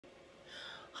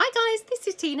Hi guys, this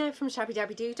is Tina from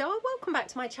Shabbydabbydoodah. Welcome back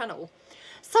to my channel.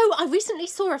 So I recently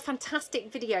saw a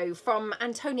fantastic video from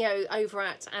Antonio over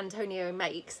at Antonio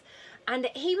Makes, and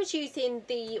he was using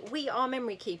the We Are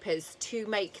Memory Keepers to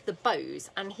make the bows,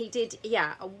 and he did,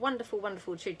 yeah, a wonderful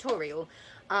tutorial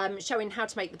showing how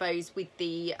to make the bows with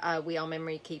the We Are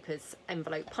Memory Keepers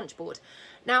Envelope Punch Board.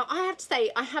 Now I have to say,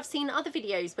 I have seen other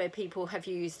videos where people have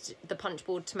used the punch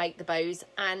board to make the bows,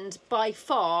 and by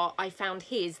far I found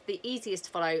his the easiest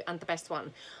to follow and the best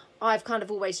one. I've kind of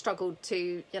always struggled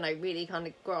to, you know, really kind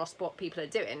of grasp what people are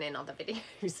doing in other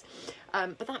videos.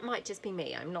 But that might just be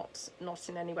me. I'm not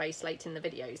in any way slating the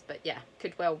videos, but yeah,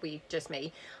 could well be just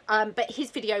me. But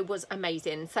his video was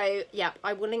amazing. So yeah,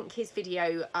 I will link his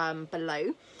video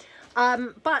below.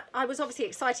 But I was obviously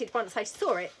excited once I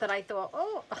saw it, that I thought,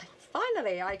 oh,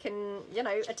 finally I can, you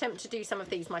know, attempt to do some of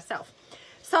these myself.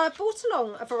 So I brought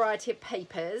along a variety of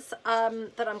papers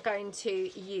that I'm going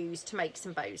to use to make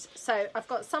some bows. So I've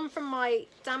got some from my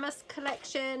damask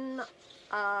collection.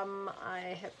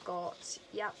 I have got,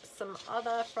 yep, some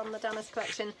other from the damask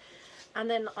collection. And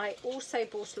then I also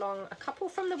brought along a couple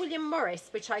from the William Morris,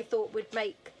 which I thought would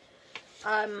make,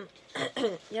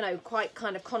 you know, quite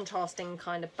kind of contrasting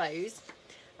kind of bows.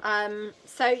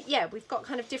 So yeah, we've got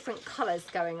kind of different colours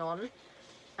going on.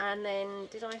 And then,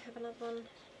 did I have another one?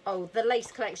 Oh, the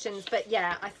lace collections. But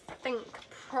yeah, I think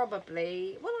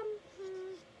probably, well,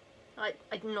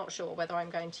 I'm not sure whether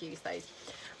I'm going to use those.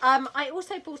 I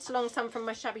also brought along some from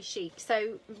my Shabby Chic,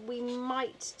 so we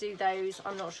might do those.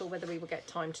 I'm not sure whether we will get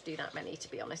time to do that many,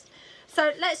 to be honest.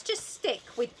 So let's just stick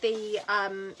with the,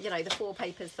 you know, the 4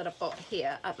 papers that I've got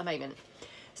here at the moment.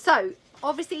 So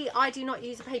obviously I do not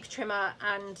use a paper trimmer,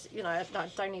 and, you know, I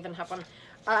don't even have one.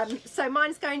 So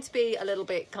mine's going to be a little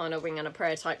bit kind of wing and a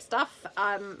prayer type stuff,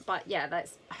 but yeah,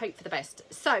 let's hope for the best.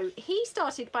 So he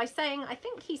started by saying, I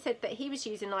think he said that he was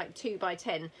using like 2 by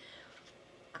 10.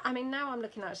 I mean, now I'm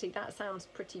looking, actually that sounds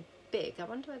pretty big. I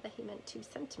wonder whether he meant 2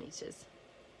 centimeters.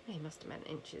 He must have meant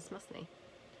inches, mustn't he?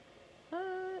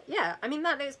 Yeah, I mean,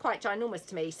 that looks quite ginormous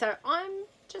to me, so I'm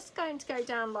just going to go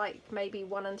down like maybe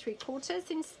 1 3/4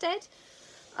 instead.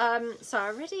 So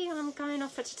already I'm going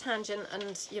off at a tangent,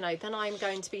 and you know, then I'm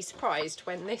going to be surprised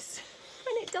when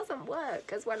it doesn't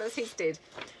work as well as his did.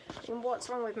 I mean, what's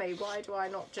wrong with me? Why do I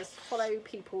not just follow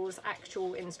people's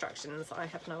actual instructions? I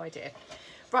have no idea.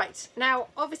 Right, now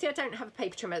obviously I don't have a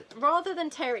paper trimmer. Rather than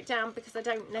tear it down, because I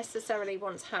don't necessarily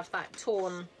want to have that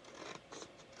torn,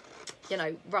 you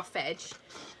know, rough edge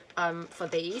for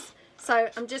these. So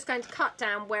I'm just going to cut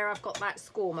down where I've got that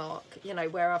score mark, you know,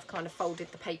 where I've kind of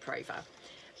folded the paper over.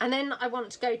 And then I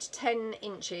want to go to 10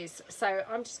 inches. So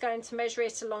I'm just going to measure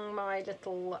it along my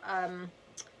little,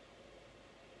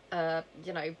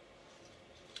 you know,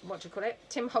 what do you call it?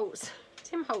 Tim Holtz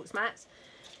mat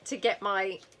to get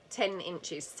my 10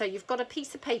 inches. So you've got a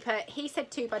piece of paper. He said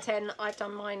 2 by 10. I've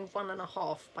done mine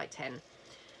 1.5 by 10.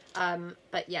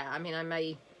 But yeah, I mean, I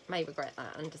may regret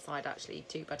that and decide actually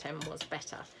 2 by 10 was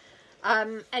better.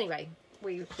 Anyway,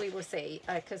 we will see,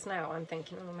 because now I'm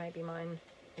thinking, oh, maybe mine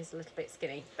is a little bit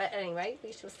skinny, but anyway,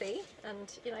 we shall see,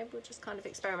 and you know, we'll just kind of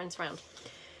experiment around.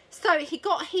 So he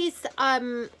got his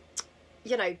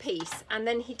you know, piece, and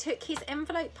then he took his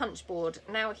envelope punch board.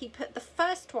 Now he put the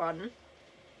first one,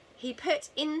 he put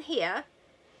in here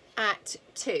at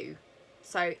 2.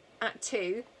 So at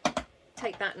 2,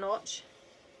 take that notch,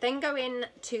 then go in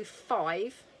to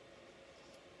 5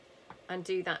 and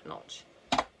do that notch.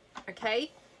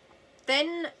 Okay,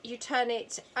 then you turn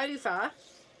it over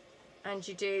and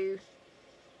you do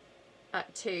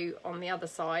at 2 on the other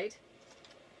side.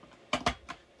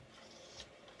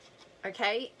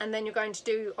 Okay, and then you're going to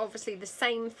do obviously the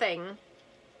same thing,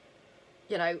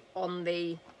 you know, on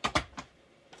the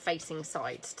facing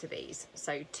sides to these.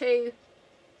 So 2,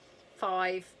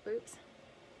 5, oops,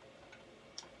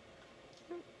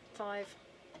 5,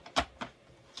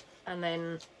 and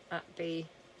then at the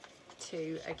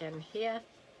 2 again here,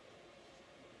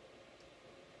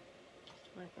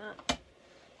 like that.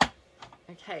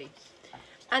 Okay,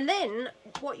 and then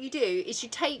what you do is you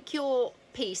take your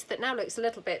piece that now looks a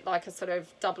little bit like a sort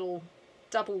of double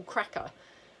cracker,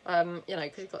 you know,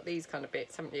 because you've got these kind of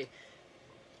bits, haven't you?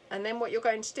 And then what you're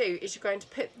going to do is you're going to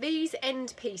put these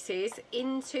end pieces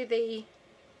into the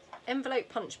envelope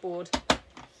punch board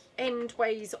end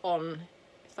ways on,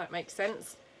 if that makes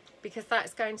sense, because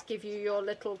that's going to give you your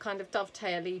little kind of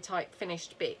dovetail-y type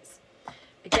finished bits.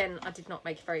 Again, I did not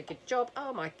make a very good job.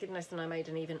 Oh my goodness, and I made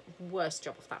an even worse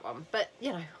job of that one. But, you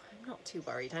know, I'm not too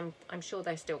worried. I'm sure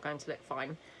they're still going to look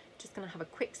fine. Just going to have a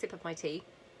quick sip of my tea.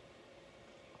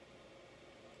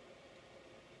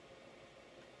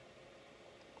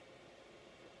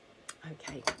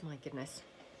 Okay, my goodness.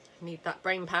 need that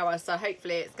brain power, so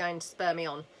hopefully it's going to spur me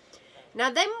on. Now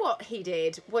then what he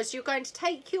did was you're going to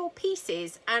take your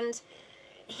pieces, and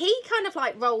he kind of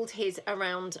like rolled his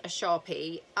around a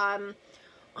Sharpie.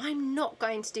 I'm not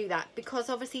going to do that because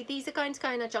obviously these are going to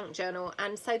go in a junk journal,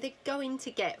 and so they're going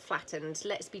to get flattened.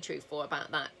 Let's be truthful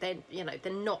about that. They're, you know,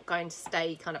 they're not going to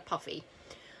stay kind of puffy.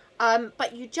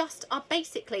 But you just are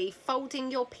basically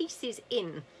folding your pieces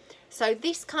in. So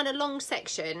this kind of long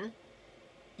section,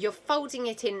 you're folding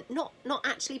it in, not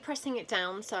actually pressing it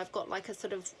down. So I've got like a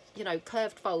sort of, you know,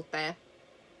 curved fold there,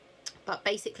 but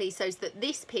basically so that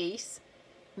this piece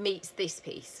meets this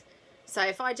piece. So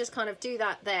if I just kind of do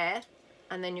that there,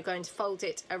 and then you're going to fold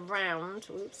it around,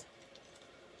 whoops,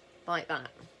 like that,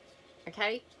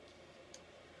 okay?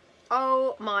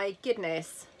 Oh my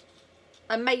goodness.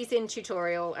 Amazing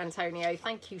tutorial, Antonio.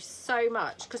 Thank you so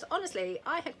much. Because honestly,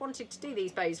 I had wanted to do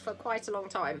these bows for quite a long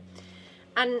time.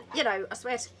 And, you know, I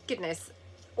swear to goodness,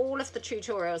 all of the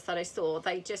tutorials that I saw,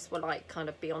 they just were like kind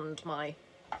of beyond my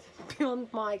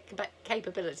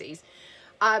capabilities.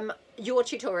 Your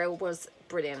tutorial was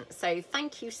brilliant. So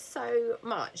thank you so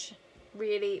much.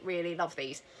 Really, really love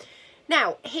these.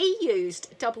 Now, he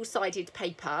used double-sided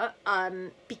paper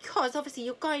because obviously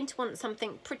you're going to want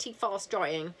something pretty fast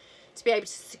drying to be able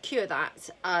to secure that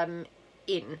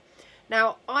in.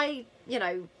 Now, you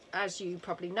know, as you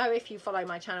probably know if you follow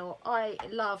my channel, I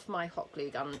love my hot glue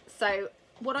gun. So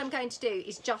what I'm going to do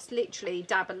is just literally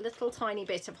dab a little tiny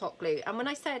bit of hot glue. And when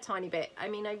I say a tiny bit, I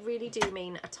mean I really do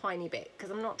mean a tiny bit,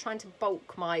 because I'm not trying to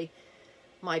bulk my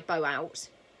bow out,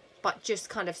 but just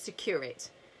kind of secure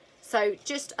it. So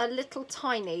just a little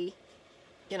tiny,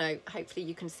 you know, hopefully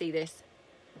you can see this,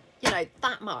 you know,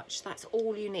 that much, that's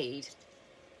all you need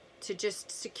to just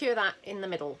secure that in the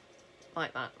middle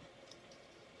like that.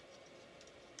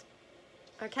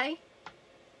 Okay,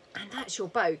 and that's your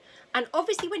bow. And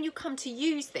obviously when you come to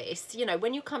use this, you know,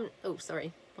 when you come, oh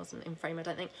sorry, wasn't in frame I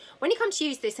don't think. When you come to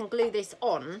use this and glue this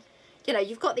on, you know,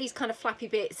 you've got these kind of flappy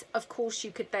bits. Of course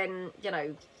you could then, you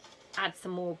know, add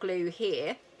some more glue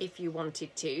here if you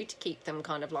wanted to keep them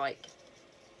kind of like,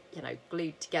 you know,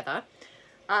 glued together.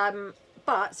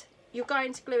 But you're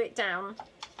going to glue it down,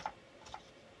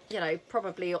 you know,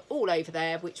 probably all over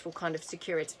there, which will kind of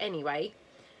secure it anyway.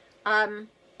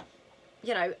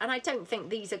 You know, and I don't think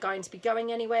these are going to be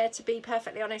going anywhere, to be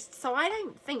perfectly honest. So I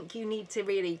don't think you need to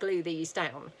really glue these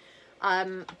down.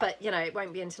 But, you know, it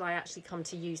won't be until I actually come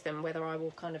to use them whether I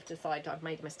will kind of decide I've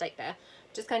made a mistake there.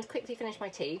 Just going to quickly finish my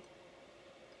tea.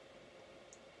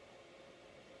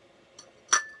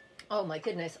 Oh my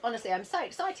goodness, honestly, I'm so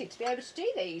excited to be able to do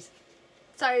these.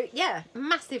 So yeah,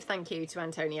 massive thank you to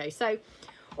Antonio. So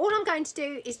all I'm going to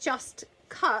do is just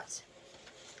cut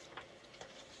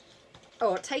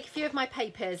or take a few of my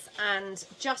papers and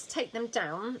just take them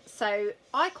down. So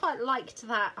I quite liked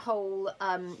that whole,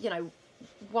 you know,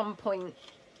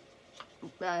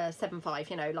 1.75,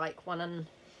 you know, like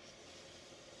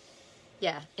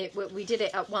yeah, we did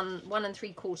it at 1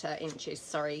 3/4 inches.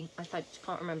 Sorry, I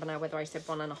can't remember now whether I said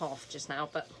 1.5 just now,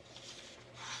 but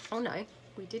oh no,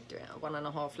 we did do it at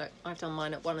 1.5. Look, I've done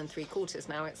mine at 1 3/4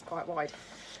 now. It's quite wide.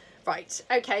 Right,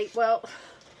 okay, well,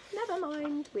 never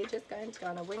mind. We're just going to go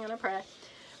on a wing and a prayer.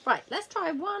 Right, let's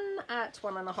try one at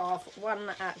 1.5, one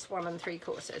at 1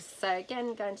 3/4. So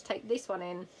again, going to take this one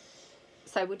in.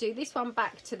 So we'll do this one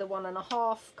back to the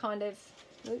 1.5 kind of,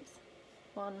 oops,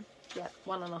 yeah,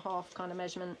 1.5 kind of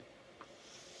measurement,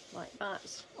 like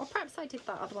that. Or perhaps I did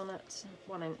that other one at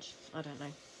 1 inch. I don't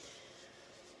know.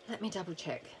 Let me double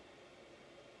check.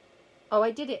 Oh,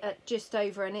 I did it at just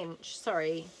over 1 inch.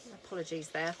 Sorry, apologies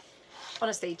there.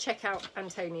 Honestly, check out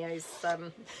Antonio's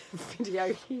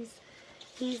video.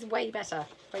 He's way better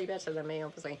than me,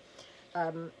 obviously.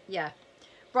 Yeah.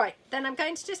 Right, then I'm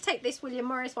going to just take this William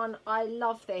Morris one. I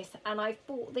love this, and I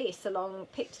bought this along,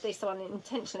 picked this one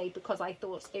intentionally because I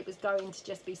thought it was going to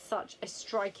just be such a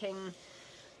striking,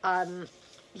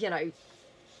 you know,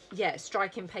 yeah,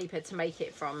 striking paper to make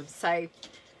it from. So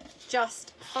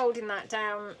just folding that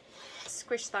down,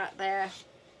 squish that there,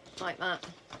 like that.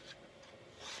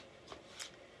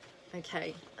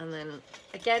 Okay, and then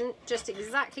again, just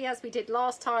exactly as we did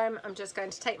last time, I'm just going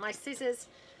to take my scissors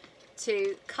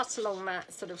to cut along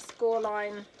that sort of score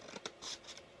line.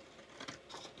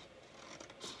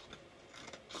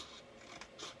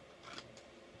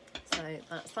 So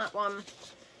that's that one,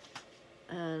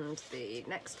 and the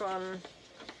next one.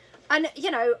 And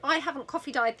you know, I haven't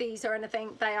coffee dyed these or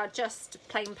anything, they are just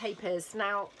plain papers.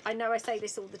 Now I know I say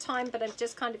this all the time, but I'm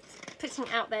just kind of putting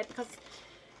it out there because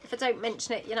if I don't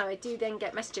mention it, you know, I do then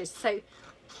get messages. So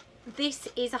this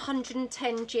is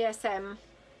 110 GSM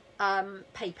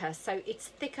paper, so it's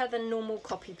thicker than normal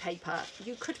copy paper.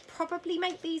 You could probably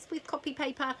make these with copy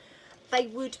paper. They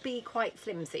would be quite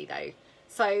flimsy though,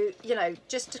 so you know,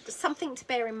 just something to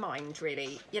bear in mind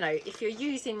really. You know, if you're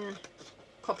using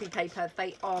copy paper,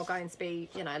 they are going to be,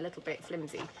 you know, a little bit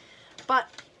flimsy, but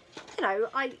you know,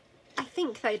 I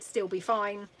think they'd still be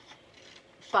fine,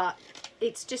 but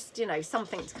it's just, you know,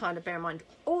 something to kind of bear in mind.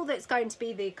 All that's going to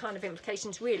be the kind of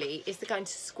implications really is they're going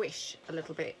to squish a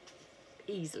little bit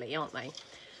easily, aren't they?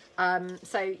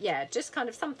 So yeah, just kind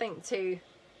of something to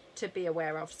be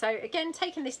aware of. So again,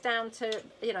 taking this down to,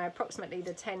 you know, approximately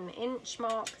the 10-inch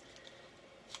mark,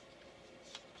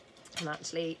 and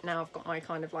actually now I've got my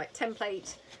kind of like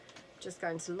template, just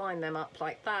going to line them up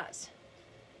like that,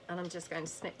 and I'm just going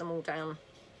to snip them all down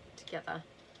together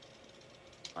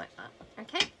like that.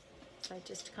 Okay, so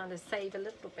just to kind of save a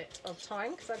little bit of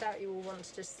time, because I doubt you all want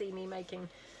to just see me making,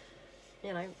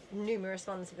 you know, numerous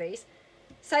ones of these.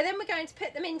 So then we're going to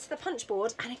put them into the punch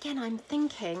board, and again I'm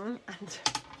thinking, and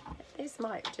this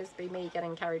might just be me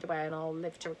getting carried away and I'll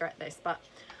live to regret this, but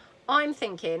I'm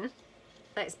thinking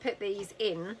let's put these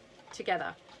in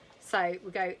together. So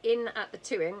we go in at the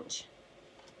 2-inch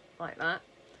like that.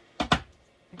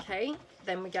 Okay,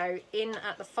 then we go in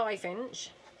at the 5-inch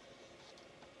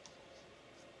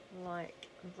like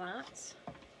that.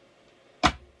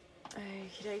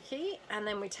 Okie dokie, and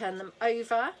then we turn them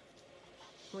over.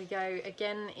 We go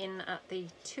again in at the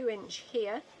 2-inch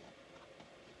here.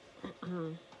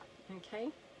 Okay,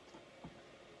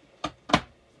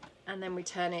 and then we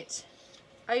turn it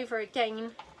over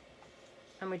again,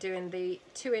 and we're doing the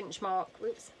 2-inch mark,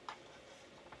 whoops,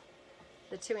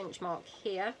 the 2-inch mark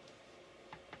here.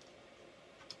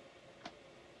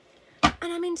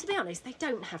 And I mean, to be honest, they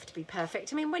don't have to be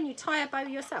perfect. I mean, when you tie a bow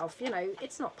yourself, you know,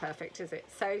 it's not perfect, is it?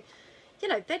 So, you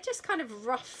know, they're just kind of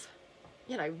rough,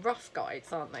 you know, rough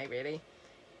guides, aren't they, really?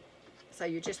 So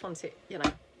you just want it, you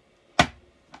know,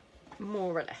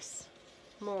 more or less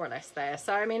there.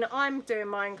 So, I mean, I'm doing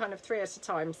mine kind of 3 at a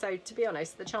time. So, to be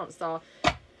honest, the chances are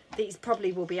these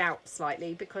probably will be out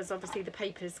slightly because obviously the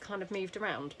paper's kind of moved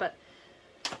around. But,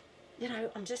 you know,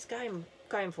 I'm just going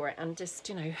for it and just,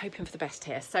 you know, hoping for the best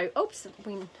here. So, oops,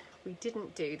 we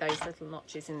didn't do those little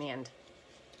notches in the end.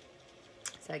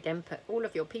 So again, put all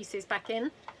of your pieces back in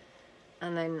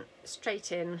and then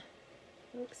straight in.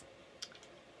 Oops,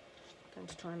 I'm going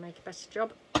to try and make a better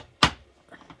job.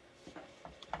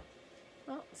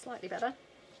 Oh, slightly better.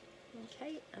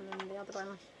 Okay, and then the other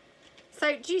one.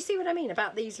 So do you see what I mean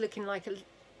about these looking like a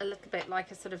little bit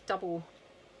like a sort of double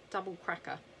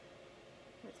cracker?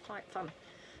 It's quite fun.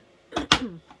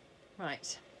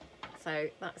 Right, so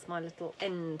that's my little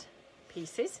end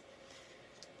pieces.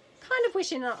 Kind of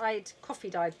wishing that I'd coffee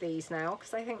dyed these now,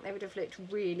 because I think they would have looked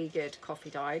really good coffee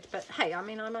dyed, but hey, I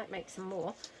mean, I might make some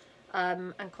more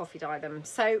and coffee dye them.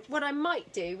 So what I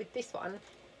might do with this one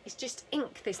is just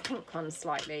ink this pink one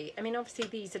slightly. I mean, obviously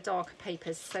these are darker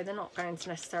papers, so they're not going to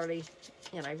necessarily,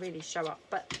 you know, really show up,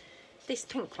 but this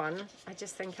pink one, I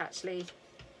just think actually,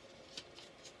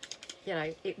 you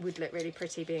know, it would look really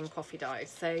pretty being coffee dyed.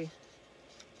 So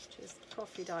just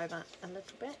coffee dye that a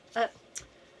little bit.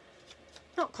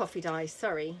 Not coffee dye,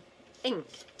 sorry, ink.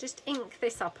 Just ink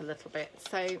this up a little bit.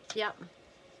 So, yeah.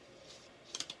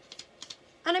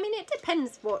 And I mean, it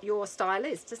depends what your style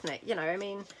is, doesn't it? You know, I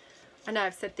mean, I know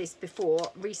I've said this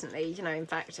before recently, you know, in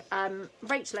fact,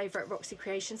 Rachel over at Roxy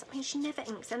Creations, I mean, she never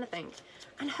inks anything.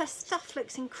 And her stuff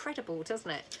looks incredible,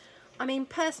 doesn't it? I mean,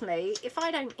 personally, if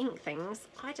I don't ink things,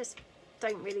 I just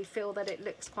don't really feel that it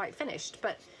looks quite finished.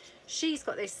 But she's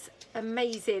got this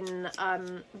amazing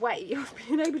way of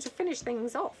being able to finish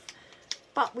things off,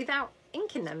 but without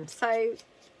inking them. So,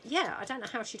 yeah, I don't know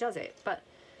how she does it, but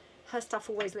her stuff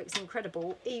always looks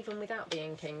incredible, even without the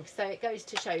inking. So it goes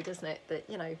to show, doesn't it, that,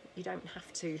 you know, you don't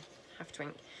have to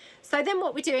ink. So then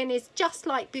what we're doing is, just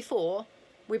like before,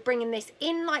 we're bringing this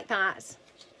in like that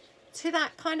to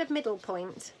that kind of middle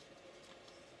point.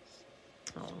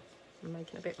 Oh, I'm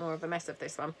making a bit more of a mess of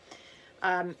this one.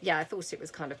 Yeah, I thought it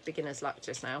was kind of beginner's luck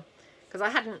just now, because I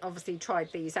hadn't obviously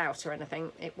tried these out or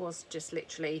anything. It was just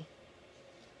literally,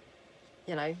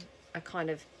 you know, a kind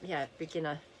of, yeah,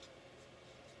 beginner,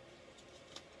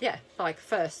 yeah, like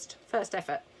first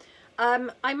effort.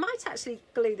 I might actually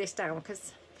glue this down,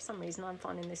 because for some reason I'm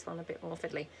finding this one a bit more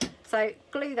fiddly. So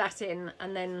glue that in,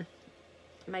 and then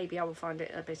maybe I will find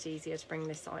it a bit easier to bring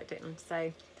this side in.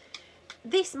 So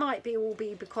this might all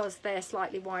be because they're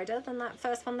slightly wider than that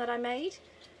first one that I made,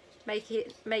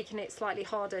 making it slightly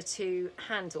harder to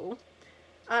handle.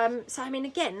 So I mean,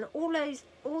 again, all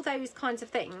those kinds of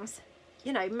things,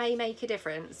 you know, may make a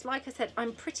difference. Like I said,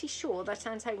 I'm pretty sure that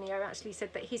Antonio actually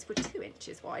said that his were 2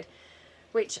 inches wide.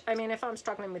 which, I mean, if I'm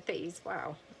struggling with these,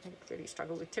 wow, I'd really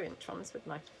struggle with 2-inch ones,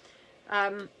 wouldn't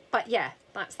I? But yeah,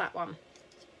 that's that one.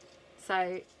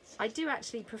 So I do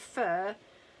actually prefer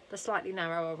the slightly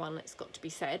narrower one, it's got to be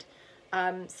said.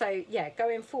 So yeah,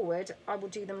 going forward, I will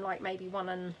do them like maybe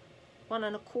 1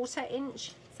 1¼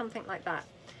 inch, something like that.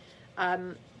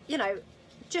 You know,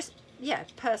 just, yeah,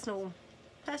 personal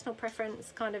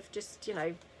preference, kind of just, you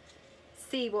know,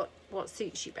 see what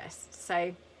suits you best.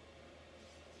 So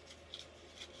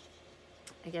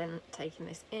again, taking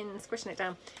this in, squishing it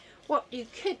down. What you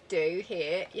could do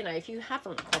here, you know, if you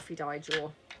haven't coffee dyed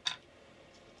your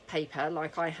paper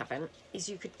like I haven't, is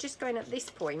you could just go in at this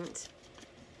point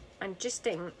and just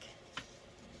ink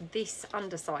this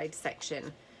underside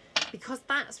section, because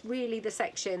that's really the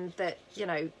section that, you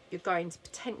know, you're going to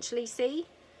potentially see.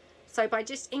 So by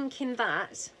just inking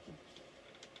that,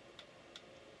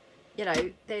 you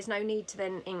know, there's no need to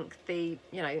then ink the,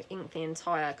 you know, ink the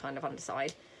entire kind of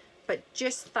underside, but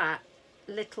just that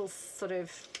little sort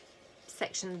of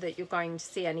section that you're going to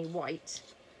see any white.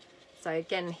 So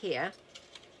again here,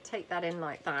 take that in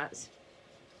like that,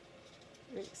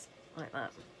 oops, like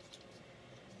that,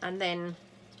 and then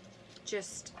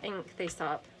just ink this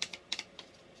up,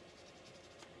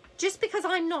 just because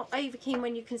I'm not over keen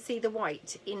when you can see the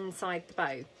white inside the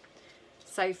bow.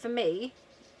 So for me,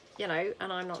 you know,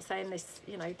 and I'm not saying this,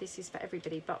 you know, this is for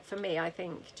everybody, but for me, I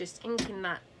think just inking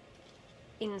that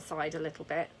inside a little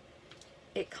bit,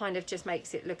 it kind of just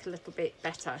makes it look a little bit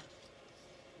better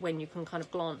when you can kind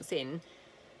of glance in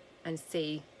and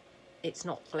see it's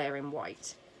not glaring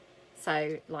white.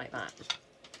 So like that.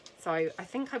 So I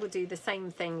think I will do the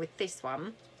same thing with this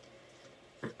one.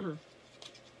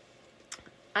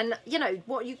 And you know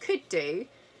what you could do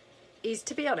is,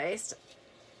 to be honest,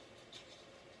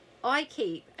 I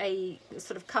keep a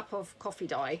sort of cup of coffee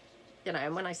dye, you know,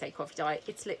 and when I say coffee dye,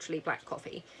 it's literally black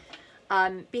coffee,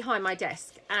 behind my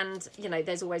desk, and you know,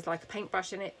 there's always like a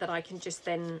paintbrush in it that I can just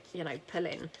then, you know, pull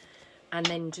in and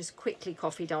then just quickly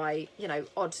coffee dye, you know,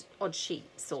 odd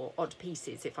sheets or odd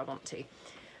pieces if I want to.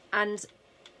 And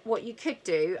what you could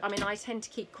do, I mean, I tend to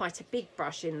keep quite a big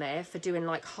brush in there for doing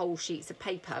like whole sheets of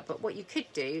paper, but what you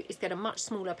could do is get a much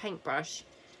smaller paintbrush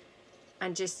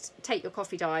and just take your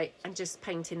coffee dye and just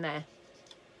paint in there,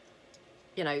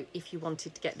 you know, if you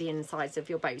wanted to get the insides of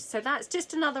your bows. So that's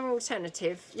just another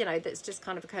alternative, you know, that's just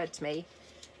kind of occurred to me,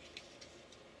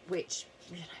 which,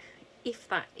 you know, if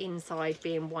that inside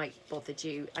being white bothered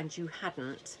you and you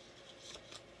hadn't,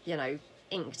 you know,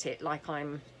 inked it like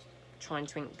I'm trying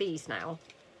to ink these now,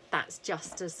 that's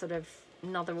just a sort of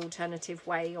another alternative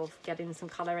way of getting some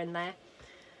colour in there,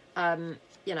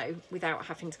 you know, without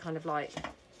having to kind of like,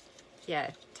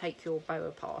 yeah, take your bow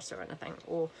apart or anything,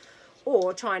 or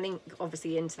try and ink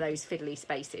obviously into those fiddly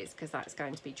spaces, because that's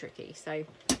going to be tricky. So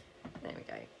there we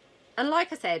go. And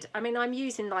like I said, I mean, I'm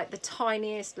using like the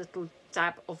tiniest little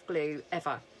dab of glue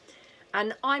ever,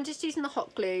 and I'm just using the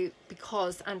hot glue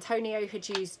because Antonio had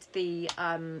used the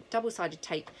double-sided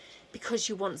tape, because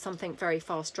you want something very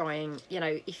fast drying. You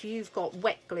know, if you've got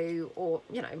wet glue, or,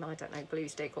 you know, I don't know, glue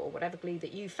stick or whatever glue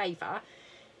that you favour,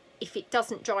 if it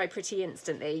doesn't dry pretty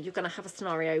instantly, you're going to have a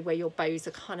scenario where your bows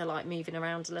are kind of like moving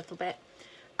around a little bit.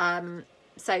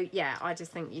 So yeah, I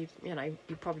just think you know,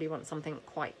 you probably want something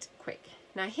quite quick.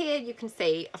 Now here you can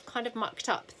see I've kind of mucked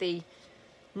up the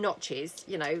notches,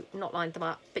 you know, not lined them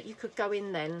up, but you could go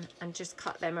in then and just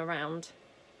cut them around,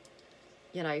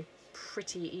 you know,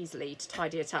 pretty easily to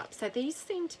tidy it up. So these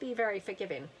seem to be very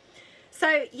forgiving.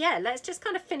 So yeah, let's just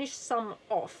kind of finish some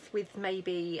off with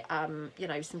maybe, you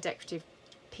know, some decorative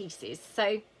pieces.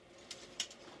 So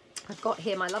I've got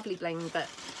here my lovely bling that,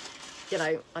 you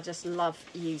know, I just love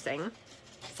using.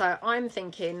 So I'm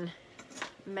thinking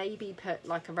maybe put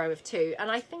like a row of 2,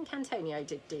 and I think Antonio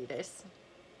did do this,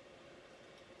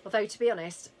 although to be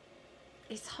honest,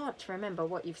 it's hard to remember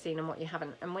what you've seen and what you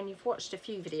haven't, and when you've watched a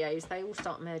few videos they all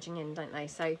start merging in, don't they?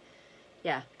 So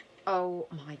yeah, oh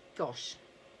my gosh,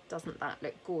 doesn't that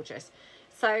look gorgeous?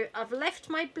 So I've left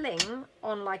my bling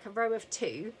on like a row of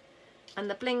 2, and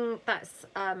the bling that's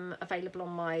available on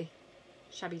my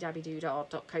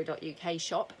shabbydabbydoodah.co.uk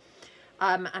shop,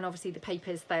 and obviously the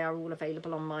papers, they are all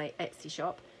available on my Etsy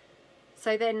shop.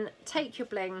 So then take your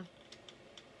bling,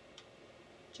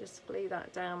 just glue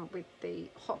that down with the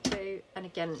hot glue, and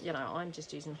again, you know, I'm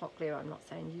just using hot glue, I'm not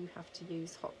saying you have to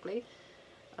use hot glue.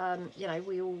 You know,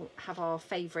 we all have our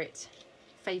favourite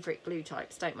glue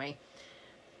types, don't we?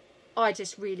 I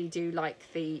just really do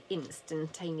like the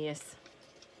instantaneous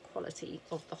quality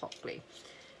of the hot glue.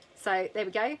 So there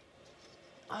we go.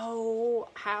 Oh,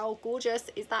 how gorgeous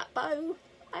is that bow?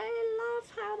 I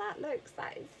love how that looks.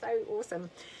 That is so awesome.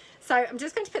 So I'm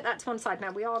just going to put that to one side.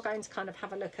 Now we are going to kind of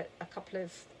have a look at a couple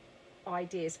of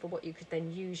ideas for what you could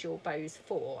then use your bows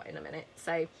for in a minute.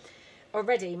 So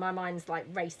already my mind's like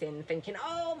racing, thinking,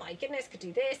 oh my goodness, could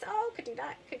do this, oh, could do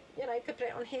that, could, you know, could put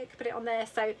it on here, could put it on there.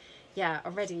 So yeah,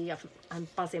 already I'm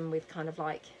buzzing with kind of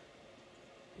like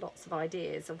lots of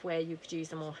ideas of where you could use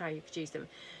them or how you could use them.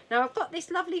 Now I've got this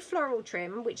lovely floral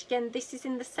trim, which again, this is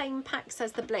in the same packs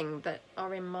as the bling that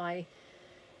are in my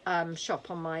shop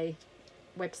on my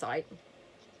website.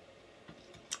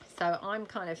 So I'm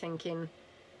kind of thinking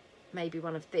maybe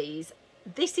one of these.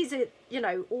 This is a, you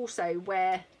know, also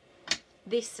where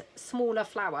this smaller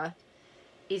flower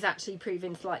is actually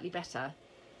proving slightly better.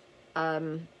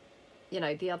 You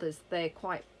know, the others, they're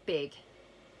quite big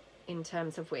in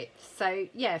terms of width. So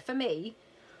yeah, for me,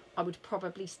 I would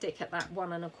probably stick at that 1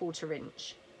 1/4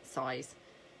 inch size.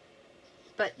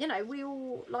 But you know, we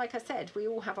all, like I said, we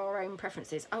all have our own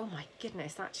preferences. Oh my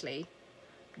goodness, actually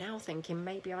now thinking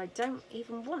maybe I don't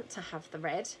even want to have the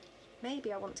red.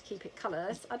 Maybe I want to keep it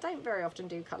colourless. I don't very often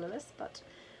do colourless, but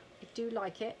I do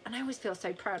like it. And I always feel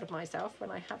so proud of myself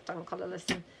when I have done colourless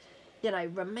and, you know,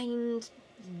 remained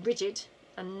rigid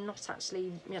and not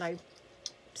actually, you know,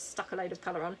 stuck a load of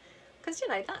colour on. Because, you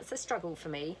know, that's a struggle for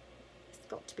me. It's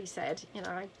got to be said. You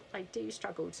know, I do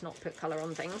struggle to not put colour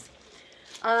on things.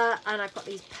 And I've got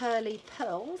these pearly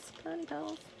pearls. Yep.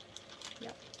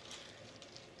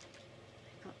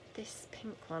 I've got this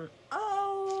pink one.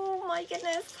 Oh my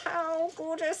goodness, how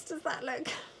gorgeous does that look?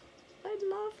 I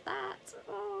love that.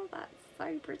 Oh, that's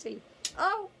so pretty.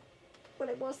 Oh, well,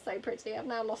 it was so pretty. I've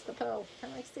now lost the pearl.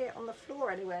 Can I see it on the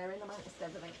floor anywhere in amongst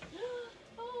everything?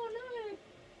 Oh no.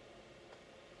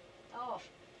 Oh,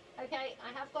 okay,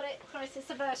 I have got it. Crisis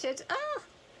averted. Ah,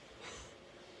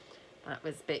 that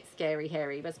was a bit scary,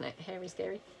 hairy, wasn't it? Hairy,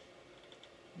 scary.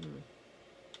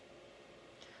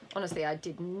 Honestly, I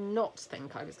did not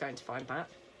think I was going to find that.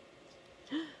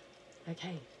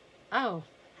 Okay. Oh,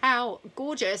 how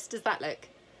gorgeous does that look?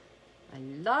 I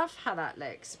love how that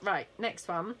looks. Right, next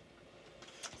one.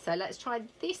 So let's try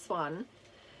this one.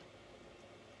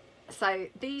 So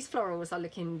these florals are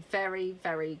looking very,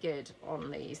 very good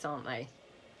on these, aren't they?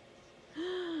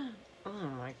 Oh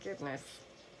my goodness.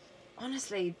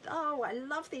 Honestly, oh, I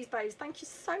love these bows. Thank you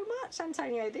so much,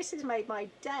 Antonio. This has made my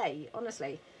day,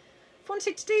 honestly. I've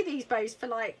wanted to do these bows for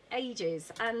like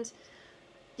ages, and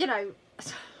you know,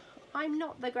 I'm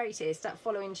not the greatest at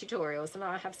following tutorials, and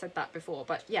I have said that before,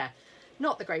 but yeah,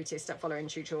 not the greatest at following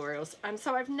tutorials, and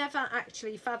so I've never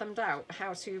actually fathomed out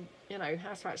how to, you know,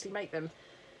 how to actually make them.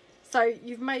 So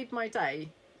you've made my day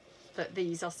that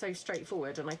these are so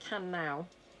straightforward, and I can now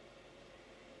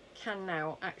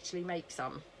actually make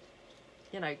some,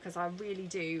 you know, because I really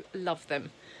do love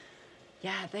them.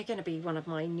 Yeah, they're going to be one of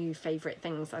my new favourite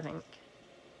things, I think.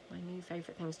 My new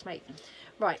favourite things to make.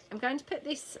 Right, I'm going to put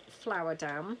this flower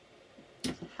down.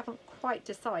 Haven't quite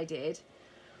decided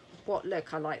what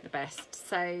look I like the best,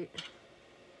 so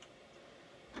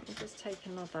let me just take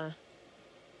another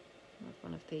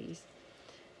one of these.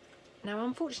 Now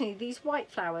unfortunately these white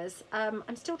flowers,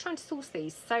 I'm still trying to source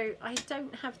these, so I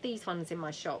don't have these ones in my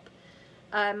shop.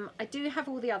 I do have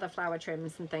all the other flower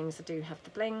trims and things. I do have the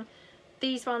bling.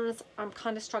 These ones I'm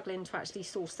kind of struggling to actually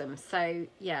source them, so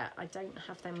yeah, I don't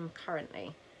have them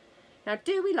currently. Now,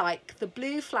 do we like the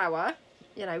blue flower,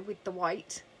 you know, with the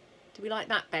white? Do we like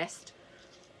that best?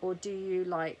 Or do you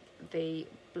like the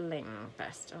bling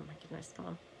best? Oh my goodness, come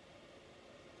on.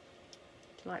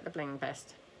 Do you like the bling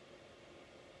best?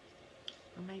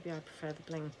 Or maybe I prefer the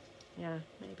bling. Yeah,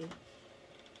 maybe.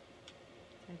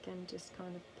 Again, just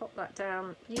kind of pop that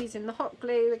down. Using the hot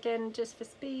glue again, just for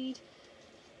speed.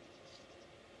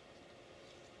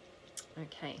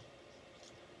 Okay.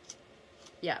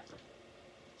 Yeah.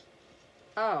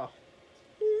 Oh,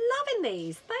 loving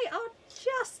these. They are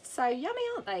just so yummy,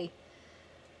 aren't they?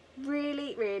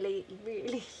 Really, really,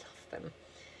 really love them.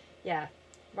 Yeah.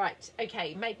 Right.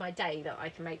 Okay. Made my day that I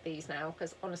can make these now,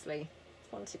 because honestly,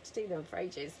 I've wanted to do them for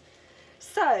ages.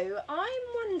 So I'm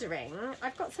wondering,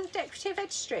 I've got some decorative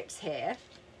edge strips here,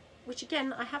 which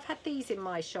again, I have had these in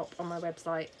my shop on my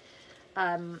website.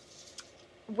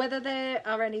 Whether there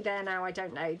are any there now, I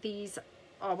don't know. These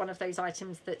are one of those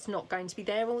items that's not going to be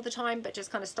there all the time, but just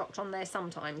kind of stocked on there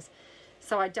sometimes.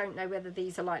 So I don't know whether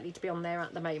these are likely to be on there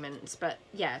at the moment. But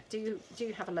yeah, do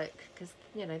have a look, because,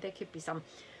 you know, there could be some.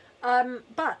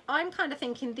 But I'm kind of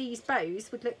thinking these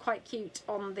bows would look quite cute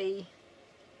on the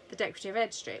decorative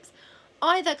edge strips.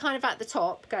 Either kind of at the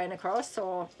top going across,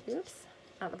 or, oops,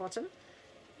 at the bottom,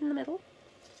 in the middle.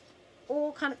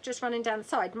 Or kind of just running down the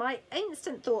side. My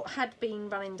instant thought had been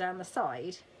running down the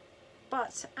side,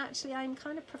 but actually I'm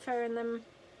kind of preferring them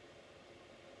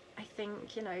I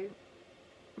think, you know,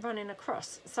 running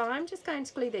across. So I'm just going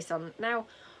to glue this on. Now,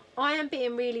 I am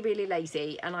being really, really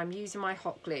lazy and I'm using my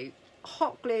hot glue.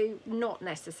 Hot glue, not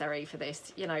necessary for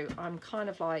this. You know, I'm kind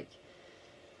of like,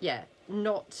 yeah,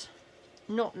 not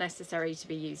necessary to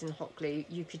be using hot glue.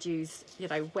 You could use, you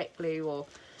know, wet glue or,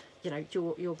 you know,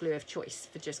 your glue of choice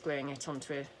for just gluing it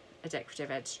onto a decorative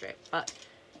edge strip. But,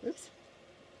 oops,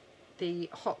 the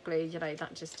hot glue, you know,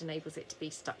 that just enables it to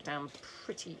be stuck down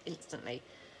pretty instantly.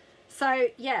 So,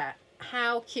 yeah,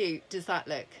 how cute does that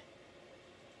look?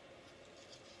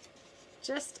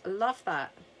 Just love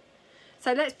that.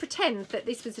 So let's pretend that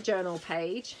this was a journal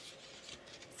page.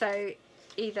 So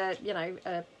either, you know,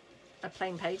 a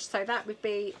plain page. So that would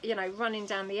be, you know, running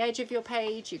down the edge of your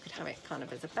page. You could have it kind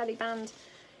of as a belly band.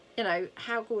 You know,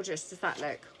 how gorgeous does that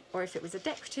look? Or if it was a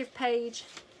decorative page,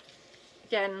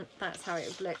 again, that's how it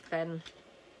would look then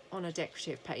on a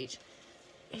decorative page.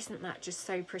 Isn't that just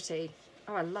so pretty?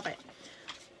 Oh, I love it.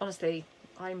 Honestly,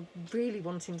 I'm really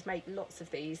wanting to make lots of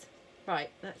these.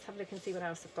 Right, let's have a look and see what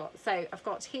else I've got. So I've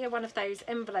got here one of those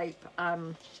envelope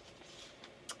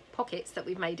pockets that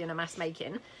we've made in a mass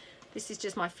making. This is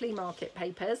just my flea market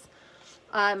papers.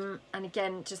 And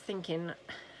again, just thinking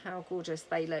how gorgeous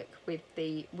they look with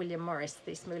the William Morris,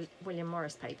 this William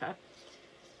Morris paper.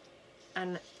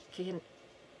 And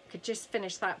could just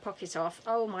finish that pocket off.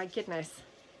 Oh my goodness.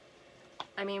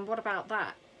 I mean, what about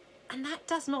that? And that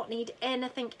does not need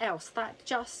anything else. That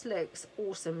just looks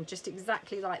awesome, just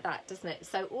exactly like that, doesn't it?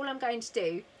 So all I'm going to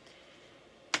do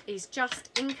is just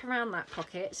ink around that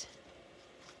pocket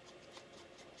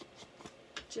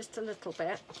just a little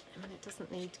bit. I mean, it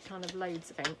doesn't need kind of loads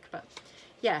of ink, but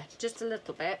yeah, just a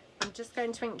little bit. I'm just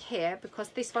going to ink here because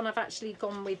this one I've actually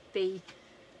gone with the,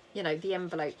 you know, the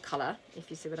envelope colour, if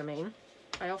you see what I mean.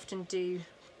 I often do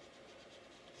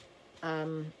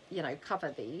you know,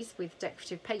 cover these with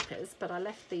decorative papers, but I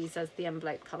left these as the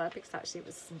envelope colour because actually it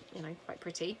was, you know, quite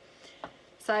pretty.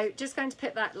 So just going to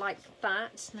put that like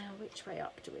that. Now, which way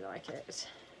up do we like it?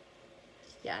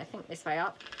 Yeah, I think this way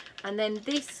up. And then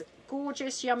this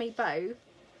gorgeous yummy bow,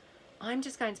 I'm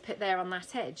just going to put there on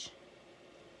that edge,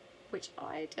 which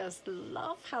I just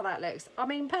love how that looks. I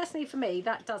mean, personally for me,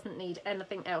 that doesn't need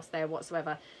anything else there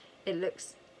whatsoever. It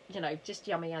looks, you know, just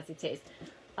yummy as it is.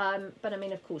 But I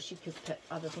mean, of course, you could put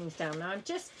other things down. Now, I'm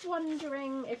just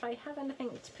wondering if I have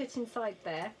anything to put inside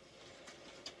there.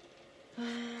 Oh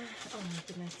my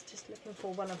goodness, just looking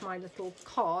for one of my little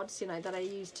cards, you know, that I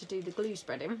use to do the glue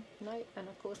spreading. No, and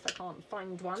of course I can't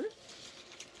find one.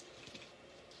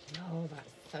 Oh,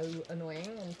 that's so annoying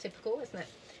and typical, isn't it?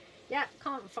 Yeah,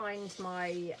 can't find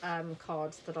my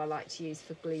cards that I like to use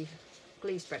for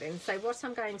glue spreading. So what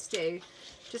I'm going to do,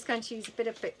 just going to use a bit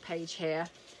of book page here.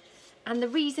 And the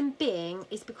reason being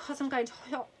is because I'm going to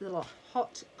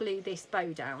hot glue this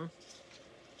bow down,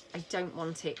 I don't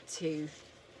want it to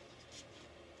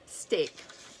stick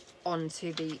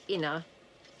onto the inner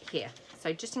here.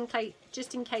 So just in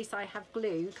case I have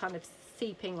glue kind of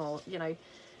seeping or, you know,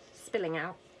 spilling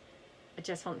out, I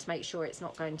just want to make sure it's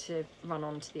not going to run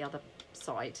onto the other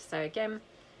side. So again,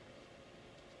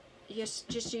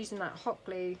 just using that hot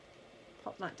glue,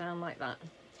 pop that down like that.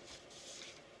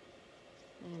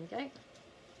 There we go.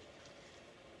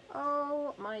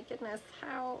 Oh my goodness,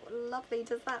 how lovely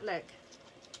does that look?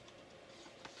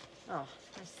 Oh,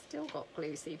 I've still got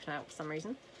glue seeping out for some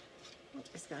reason. What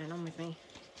is going on with me?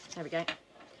 There we go.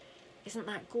 Isn't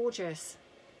that gorgeous?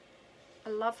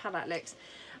 I love how that looks.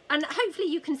 And hopefully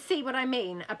you can see what I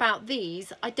mean about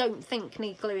these. I don't think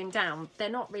need gluing down. They're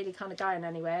not really kind of going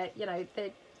anywhere. You know,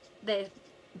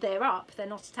 they're up, they're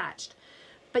not attached.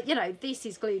 But you know, this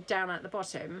is glued down at the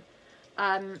bottom.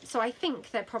 So I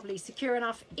think they're probably secure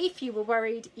enough. If you were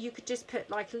worried, you could just put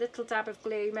like a little dab of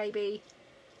glue, maybe,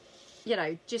 you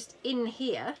know, just in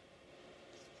here,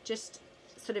 just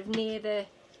sort of near the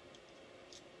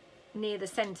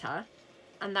center,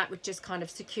 and that would just kind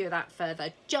of secure that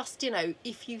further. Just, you know,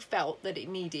 if you felt that it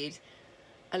needed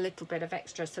a little bit of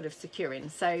extra sort of securing.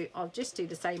 So I'll just do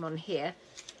the same on here.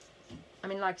 I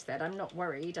mean, like I said, I'm not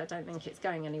worried. I don't think it's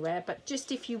going anywhere, but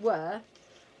just if you were,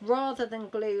 rather than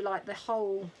glue like the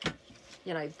whole,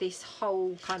 you know, this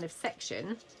whole kind of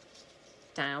section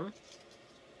down,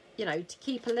 you know, to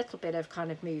keep a little bit of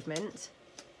kind of movement,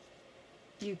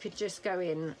 you could just go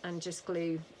in and just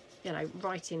glue, you know,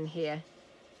 right in here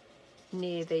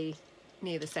near the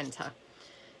center.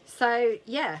 So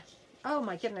yeah, oh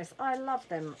my goodness, I love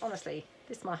them. Honestly,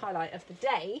 this is my highlight of the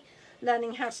day,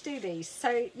 learning how to do these.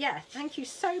 So yeah, thank you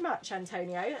so much,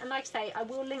 Antonio. And like I say, I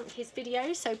will link his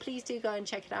video, so please do go and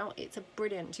check it out. It's a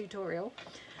brilliant tutorial.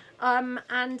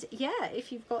 And yeah,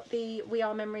 if you've got the We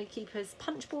Are Memory Keepers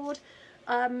punch board,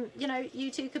 you know,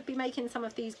 you two could be making some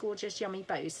of these gorgeous yummy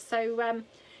bows. So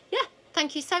yeah,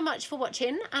 thank you so much for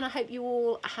watching, and I hope you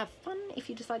all have fun if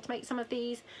you decide to make some of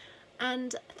these,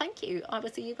 and thank you. I will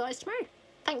see you guys tomorrow.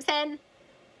 Thanks then.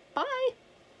 Bye.